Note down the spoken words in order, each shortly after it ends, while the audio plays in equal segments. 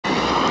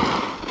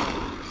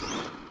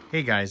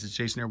Hey guys, it's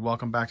Jason here.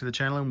 Welcome back to the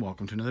channel and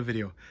welcome to another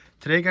video.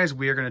 Today guys,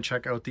 we are going to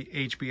check out the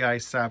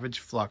HPI Savage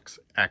Flux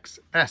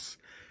XS.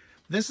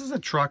 This is a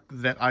truck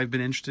that I've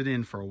been interested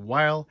in for a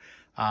while.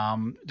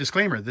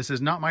 Disclaimer, this is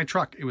not my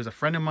truck. It was a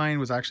friend of mine,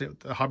 was actually at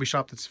the hobby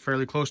shop that's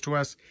fairly close to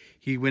us.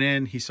 He went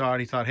in, he saw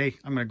it, he thought, hey,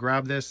 I'm going to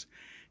grab this.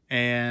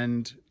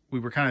 And we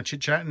were kind of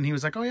chit-chatting. He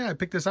was like, oh yeah, I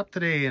picked this up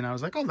today. And I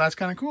was like, oh, that's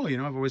kind of cool. You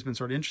know, I've always been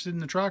sort of interested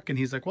in the truck. And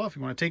he's like, well, if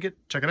you want to take it,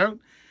 check it out.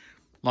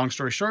 Long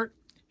story short,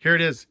 here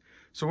it is.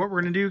 So what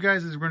we're going to do,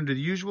 guys, is we're going to do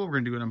the usual. We're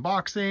going to do an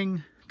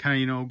unboxing, kind of,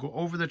 you know, go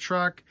over the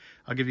truck.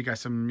 I'll give you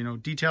guys some, you know,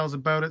 details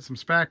about it, some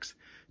specs,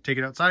 take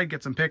it outside,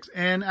 get some pics.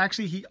 And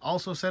actually, he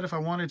also said if I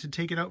wanted to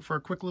take it out for a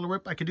quick little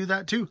rip, I could do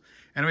that too.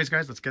 Anyways,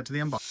 guys, let's get to the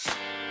unboxing.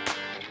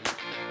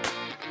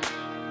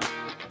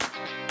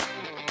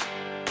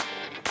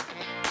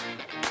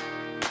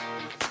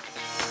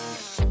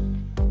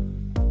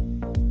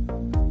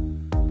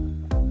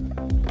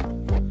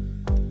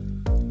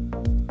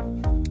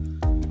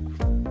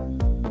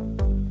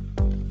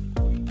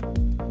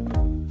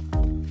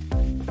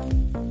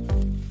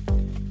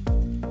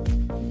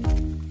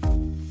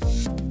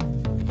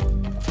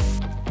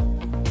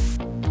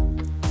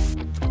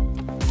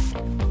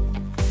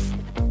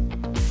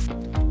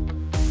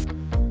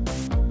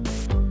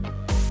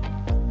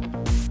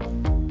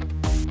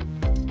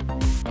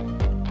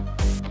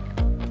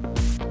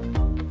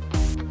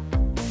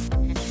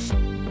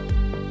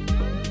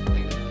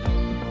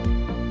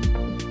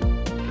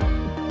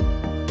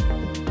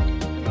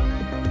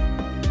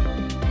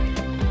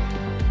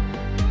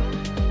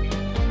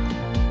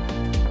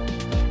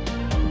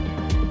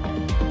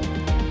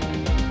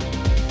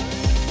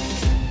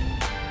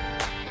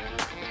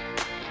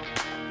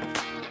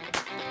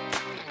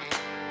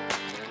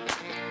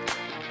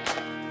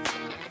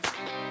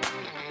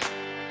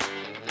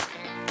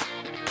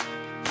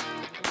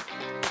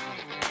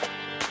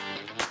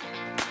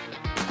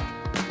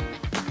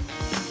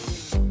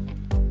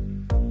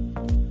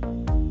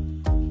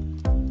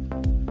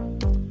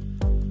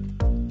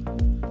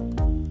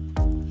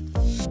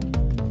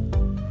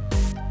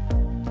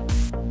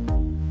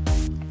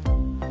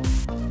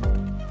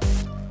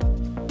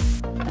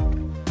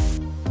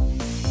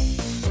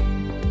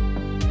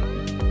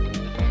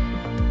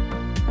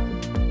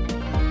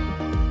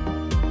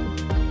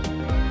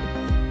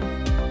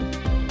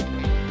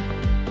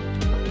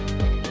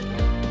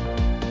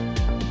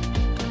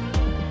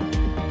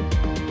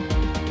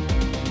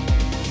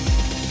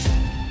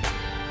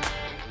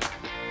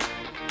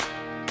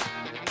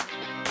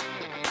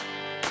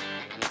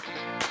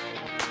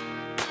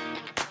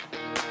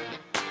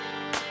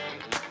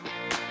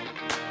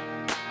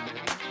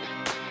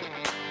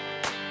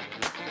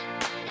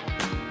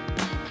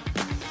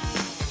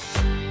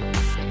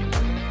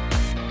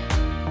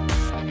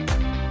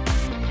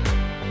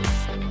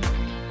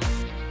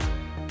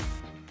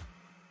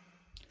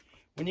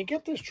 When you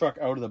get this truck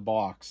out of the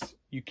box,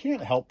 you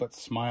can't help but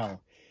smile.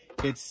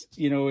 It's,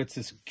 you know, it's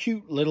this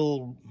cute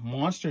little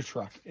monster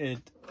truck. It,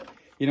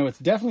 you know, it's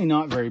definitely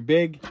not very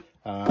big.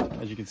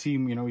 As you can see,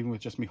 you know, even with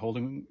just me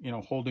holding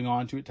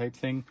on to it type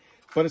thing.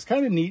 But it's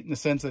kind of neat in the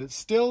sense that it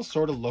still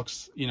sort of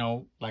looks, you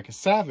know, like a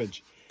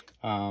Savage.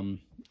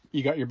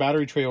 You got your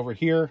battery tray over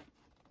here.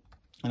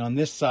 And on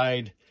this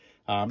side,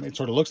 it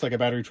sort of looks like a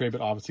battery tray,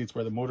 but obviously it's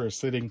where the motor is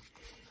sitting.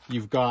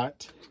 You've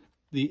got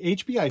the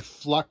HPI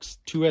Flux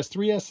 2S,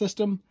 3S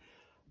system.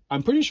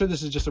 I'm pretty sure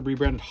this is just a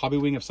rebranded hobby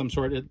wing of some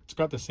sort. It's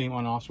got the same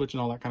on-off switch and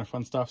all that kind of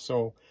fun stuff.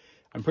 So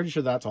I'm pretty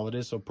sure that's all it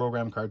is. So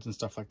program cards and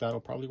stuff like that will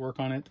probably work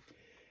on it.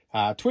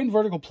 Twin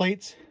vertical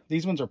plates.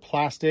 These ones are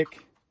plastic.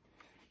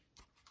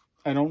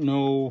 I don't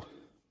know.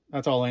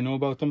 That's all I know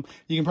about them.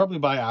 You can probably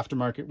buy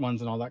aftermarket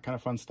ones and all that kind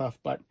of fun stuff.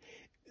 But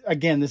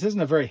again, this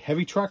isn't a very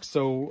heavy truck.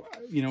 So,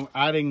 you know,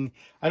 I don't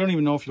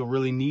even know if you'll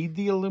really need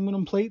the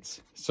aluminum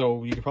plates.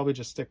 So you could probably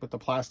just stick with the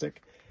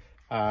plastic.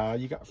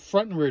 You got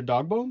front and rear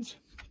dog bones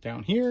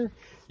down here.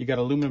 You got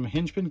aluminum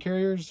hinge pin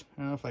carriers.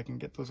 I don't know if I can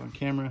get those on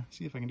camera.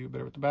 See if I can do it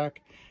better with the back.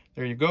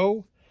 There you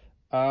go.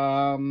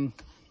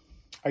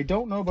 I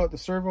don't know about the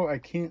servo. I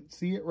can't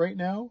see it right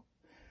now.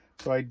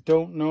 So I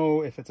don't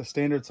know if it's a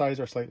standard size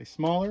or slightly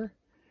smaller.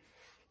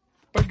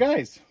 But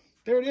guys,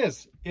 there it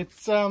is.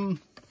 It's, that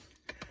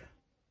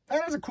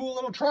is a cool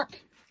little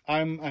truck.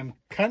 I'm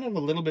kind of a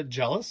little bit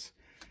jealous.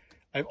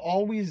 I've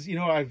always, you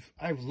know, I've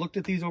looked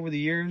at these over the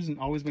years and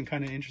always been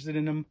kind of interested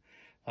in them.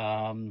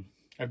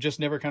 I've just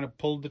never kind of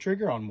pulled the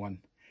trigger on one.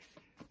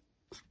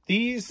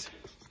 These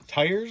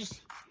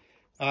tires,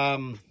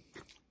 no,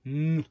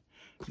 they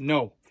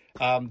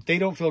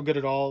don't feel good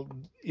at all.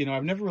 You know,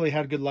 I've never really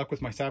had good luck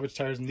with my Savage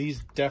tires, and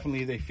these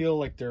definitely, they feel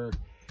like they're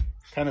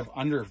kind of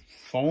under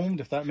foamed,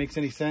 if that makes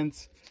any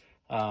sense.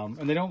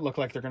 And they don't look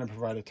like they're going to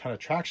provide a ton of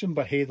traction,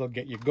 but hey, they'll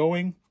get you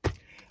going.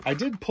 I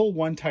did pull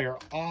one tire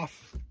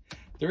off.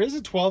 There is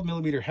a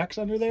 12mm hex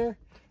under there.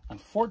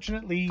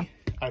 Unfortunately,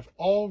 I've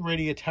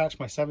already attached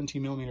my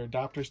 17mm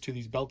adapters to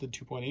these belted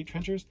 2.8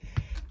 trenchers,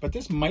 but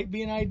this might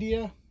be an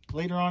idea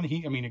later on.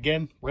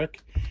 Again, Rick,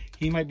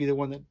 he might be the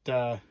one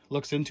that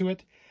looks into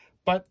it.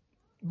 But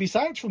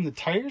besides from the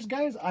tires,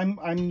 guys,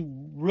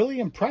 I'm really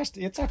impressed.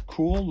 It's a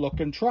cool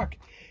looking truck.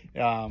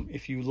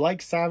 If you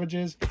like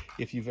Savages,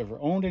 if you've ever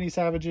owned any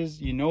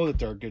Savages, you know that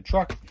they're a good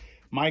truck.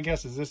 My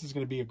guess is this is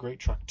going to be a great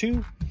truck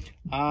too.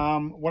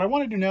 What I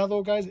want to do now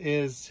though, guys,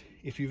 is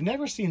if you've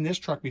never seen this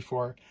truck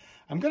before,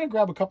 I'm going to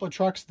grab a couple of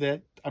trucks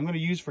that I'm going to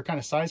use for kind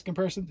of size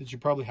comparison that you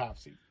probably have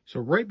seen. So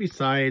right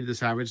beside the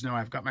Savage now,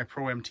 I've got my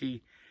Pro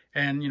MT.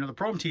 And, you know, the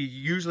Pro MT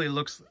usually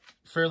looks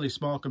fairly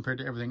small compared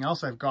to everything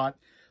else I've got.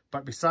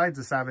 But besides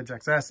the Savage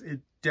XS,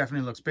 it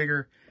definitely looks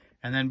bigger.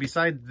 And then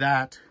beside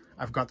that,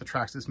 I've got the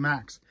Traxxas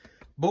Max.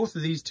 Both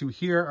of these two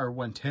here are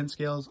 110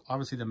 scales.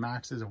 Obviously, the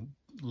Max is a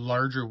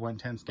larger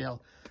 110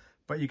 scale.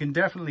 But you can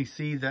definitely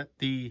see that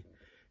the,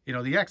 you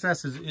know, the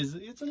XS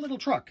it's a little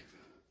truck.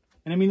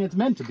 And I mean, it's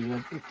meant to be.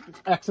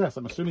 It's XS.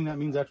 I'm assuming that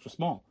means extra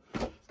small.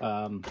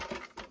 But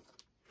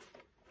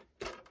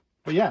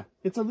yeah,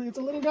 it's a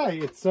little guy.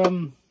 It's I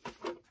don't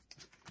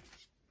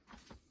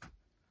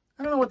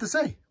know what to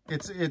say.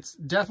 It's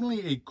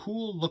definitely a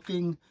cool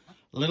looking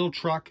little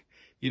truck.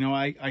 You know,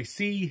 I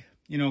see,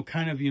 you know,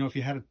 kind of, you know, if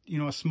you had a, you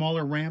know, a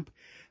smaller ramp,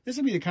 this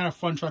would be the kind of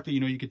fun truck that,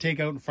 you know, you could take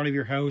out in front of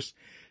your house,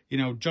 you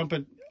know, jump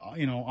it,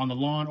 you know, on the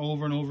lawn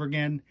over and over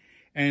again,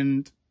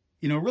 and,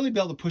 you know, really be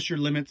able to push your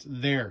limits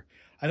there.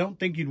 I don't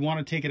think you'd want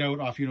to take it out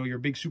off, you know, your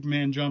big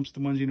Superman jumps, the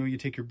ones, you know, you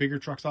take your bigger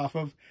trucks off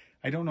of.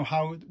 I don't know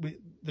how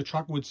the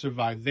truck would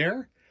survive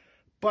there,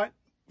 but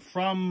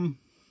from,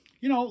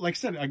 you know, like I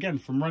said, again,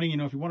 from running, you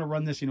know, if you want to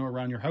run this, you know,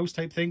 around your house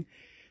type thing,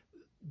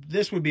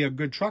 this would be a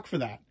good truck for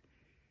that.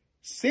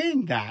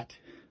 Saying that,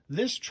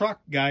 this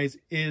truck, guys,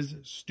 is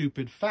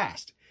stupid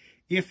fast.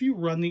 If you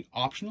run the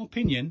optional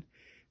pinion,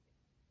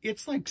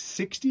 it's like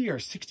 60 or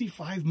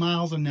 65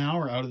 miles an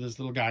hour out of this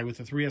little guy with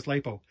the 3S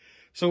LiPo.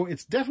 So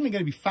it's definitely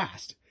going to be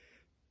fast.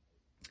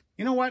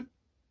 You know what?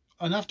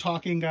 Enough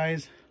talking,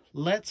 guys.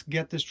 Let's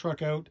get this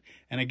truck out.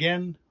 And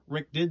again,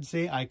 Rick did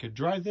say I could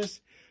drive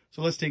this.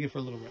 So let's take it for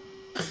a little bit.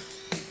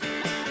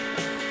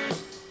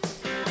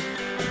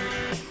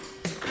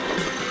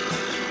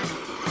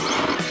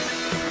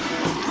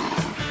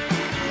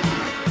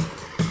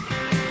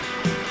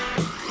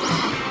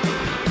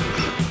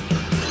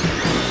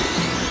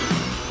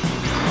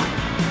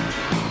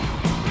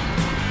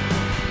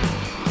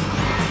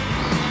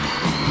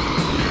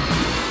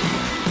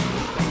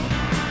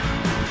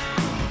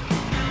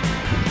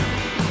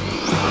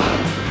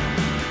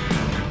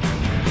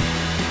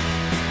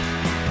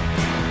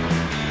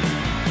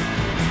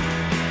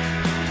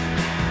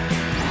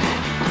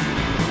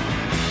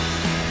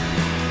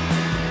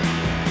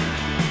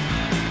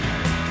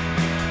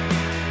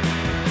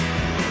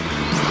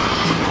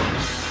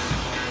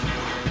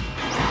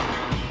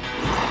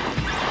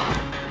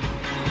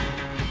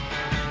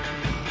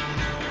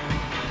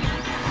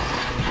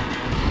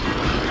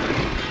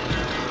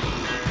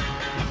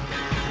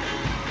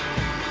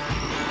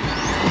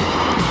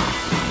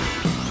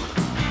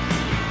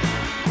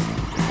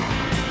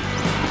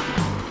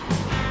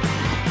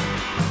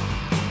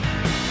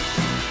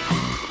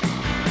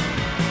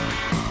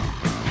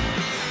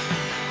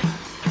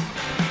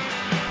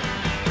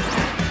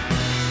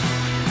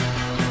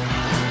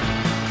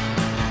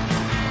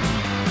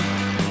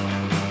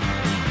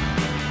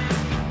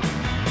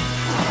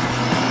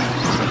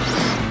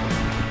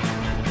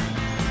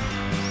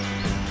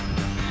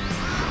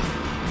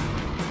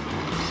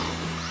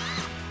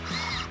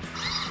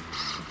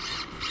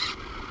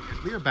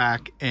 We are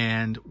back,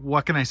 and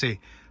what can I say?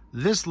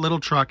 This little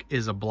truck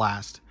is a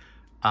blast.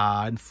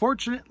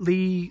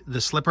 Unfortunately, the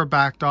slipper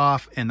backed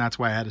off, and that's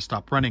why I had to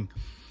stop running.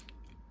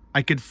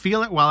 I could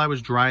feel it while I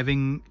was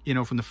driving, you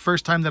know, from the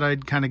first time that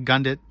I'd kind of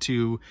gunned it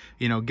to,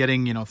 you know,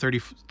 getting, you know,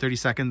 30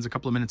 seconds, a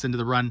couple of minutes into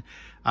the run.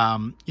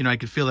 You know, I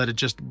could feel that it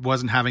just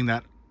wasn't having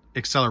that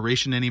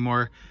acceleration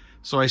anymore.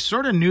 So I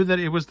sort of knew that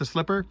it was the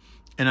slipper,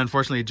 and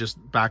unfortunately it just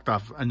backed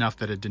off enough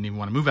that it didn't even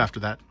want to move after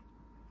that.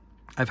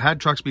 I've had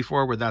trucks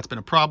before where that's been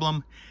a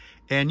problem,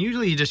 and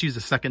usually you just use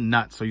a second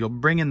nut. So you'll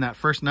bring in that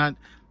first nut,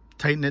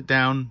 tighten it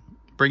down,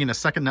 bring in a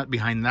second nut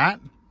behind that,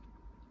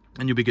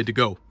 and you'll be good to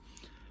go.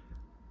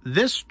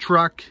 This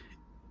truck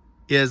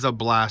is a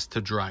blast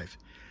to drive.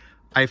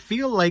 I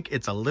feel like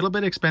it's a little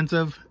bit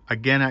expensive.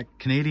 Again, at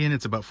Canadian,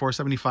 it's about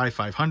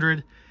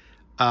 $475,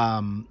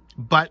 $500.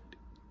 But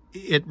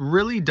it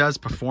really does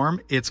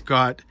perform. It's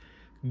got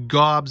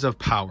gobs of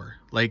power.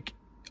 Like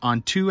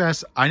on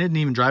 2S, I didn't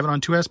even drive it on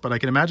 2S, but I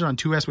can imagine on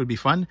 2S would be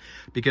fun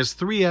because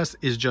 3S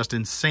is just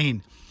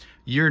insane.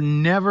 You're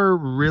never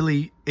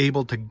really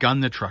able to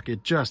gun the truck.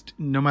 It just,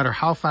 no matter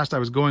how fast I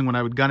was going when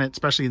I would gun it,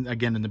 especially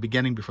again in the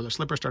beginning before the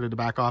slipper started to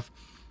back off,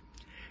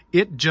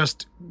 it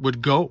just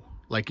would go.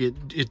 Like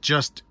it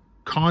just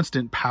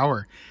constant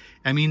power.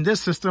 I mean, this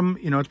system,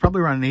 you know, it's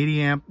probably around an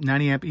 80 amp,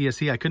 90 amp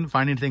ESC. I couldn't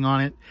find anything on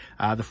it.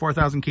 The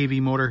 4,000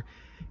 kV motor,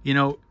 you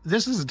know,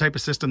 this is the type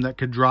of system that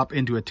could drop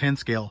into a 10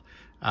 scale.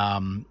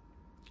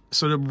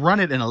 So to run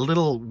it in a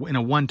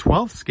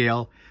 1/12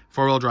 scale,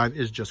 4-wheel drive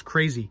is just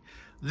crazy.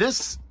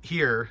 This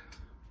here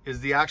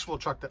is the actual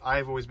truck that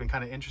I've always been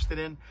kind of interested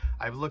in.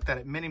 I've looked at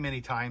it many, many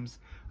times.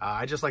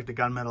 I just like the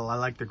gunmetal. I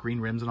like the green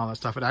rims and all that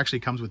stuff. It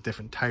actually comes with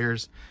different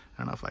tires. I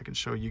don't know if I can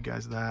show you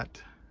guys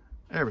that.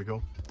 There we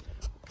go.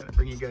 Gonna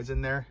bring you guys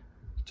in there.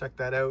 Check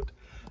that out.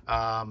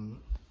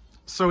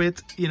 So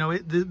it's, you know,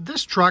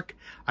 this truck,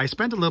 I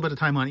spent a little bit of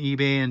time on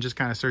eBay and just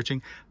kind of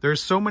searching.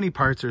 There's so many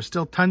parts. There's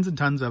still tons and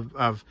tons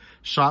of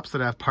shops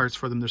that have parts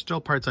for them. There's still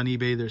parts on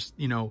eBay. There's,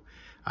 you know,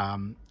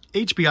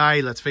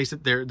 HPI, let's face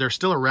it, they're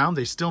still around.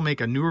 They still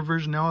make a newer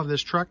version now of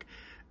this truck.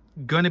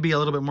 Going to be a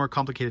little bit more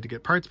complicated to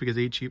get parts because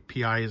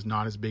HPI is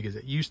not as big as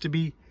it used to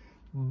be.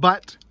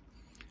 But,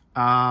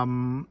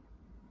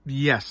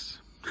 yes.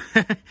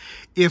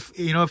 If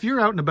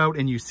you're out and about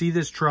and you see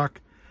this truck,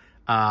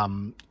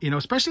 you know,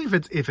 especially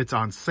if it's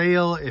on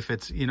sale, if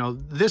it's, you know,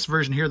 this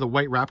version here, the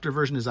white Raptor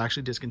version is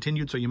actually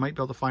discontinued, so you might be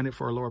able to find it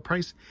for a lower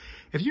price.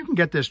 If you can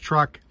get this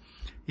truck,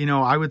 you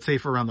know, I would say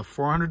for around the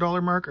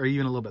 $400 mark or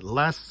even a little bit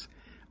less,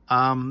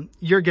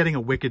 you're getting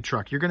a wicked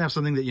truck. You're going to have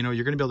something that, you know,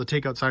 you're going to be able to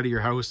take outside of your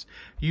house,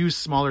 use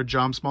smaller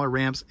jumps, smaller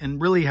ramps, and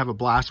really have a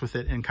blast with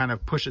it and kind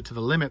of push it to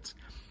the limits.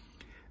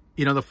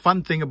 You know, the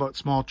fun thing about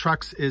small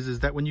trucks is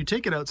that when you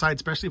take it outside,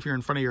 especially if you're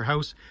in front of your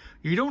house,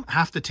 you don't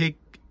have to take,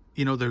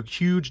 you know, the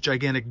huge,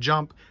 gigantic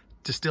jump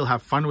to still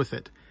have fun with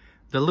it.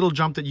 The little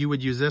jump that you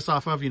would use this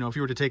off of, you know, if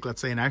you were to take,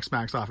 let's say, an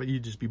X-Max off it,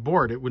 you'd just be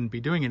bored. It wouldn't be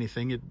doing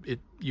anything.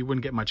 You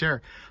wouldn't get much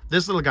air.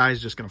 This little guy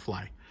is just going to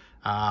fly.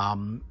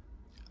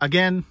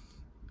 Again,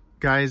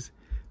 guys,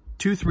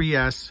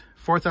 2.3S,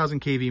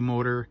 4,000 kV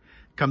motor,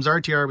 comes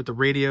RTR with the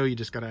radio. You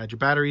just got to add your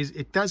batteries.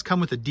 It does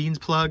come with a Dean's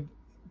plug,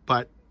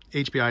 but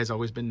HPI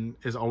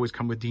has always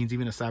come with Dean's,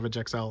 even a Savage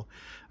XL.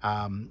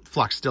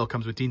 Flux still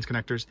comes with Dean's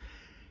connectors.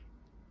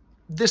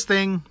 This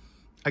thing,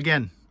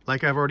 again,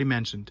 like I've already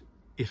mentioned,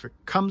 if it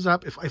comes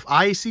up, if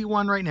I see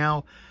one right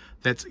now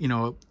that's, you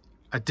know,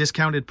 a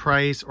discounted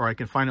price, or I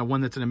can find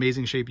one that's in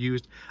amazing shape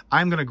used,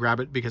 I'm going to grab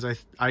it because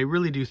I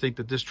really do think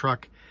that this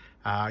truck,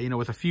 you know,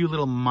 with a few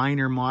little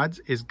minor mods,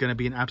 is going to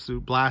be an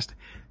absolute blast.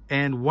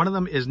 And one of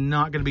them is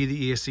not going to be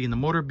the ESC and the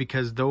motor,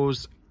 because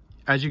those,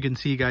 as you can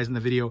see, guys, in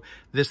the video,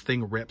 this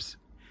thing rips.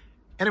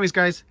 Anyways,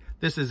 guys,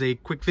 this is a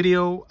quick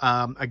video.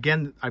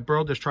 Again, I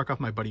borrowed this truck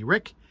off my buddy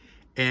Rick,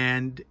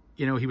 and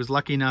you know, he was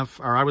lucky enough,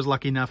 or I was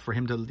lucky enough for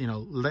him to, you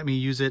know, let me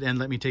use it and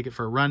let me take it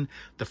for a run.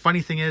 The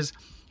funny thing is,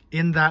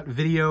 in that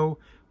video,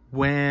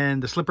 when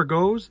the slipper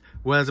goes,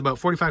 was about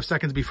 45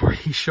 seconds before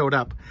he showed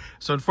up.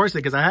 So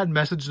unfortunately, because I had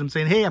messaged him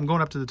saying, hey, I'm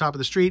going up to the top of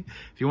the street.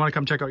 If you want to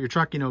come check out your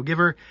truck, you know, give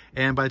her.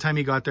 And by the time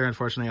he got there,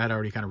 unfortunately, I'd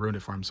already kind of ruined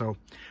it for him. So,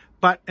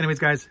 but anyways,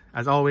 guys,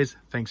 as always,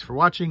 thanks for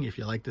watching. If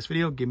you like this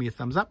video, give me a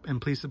thumbs up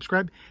and please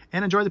subscribe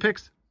and enjoy the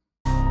pics.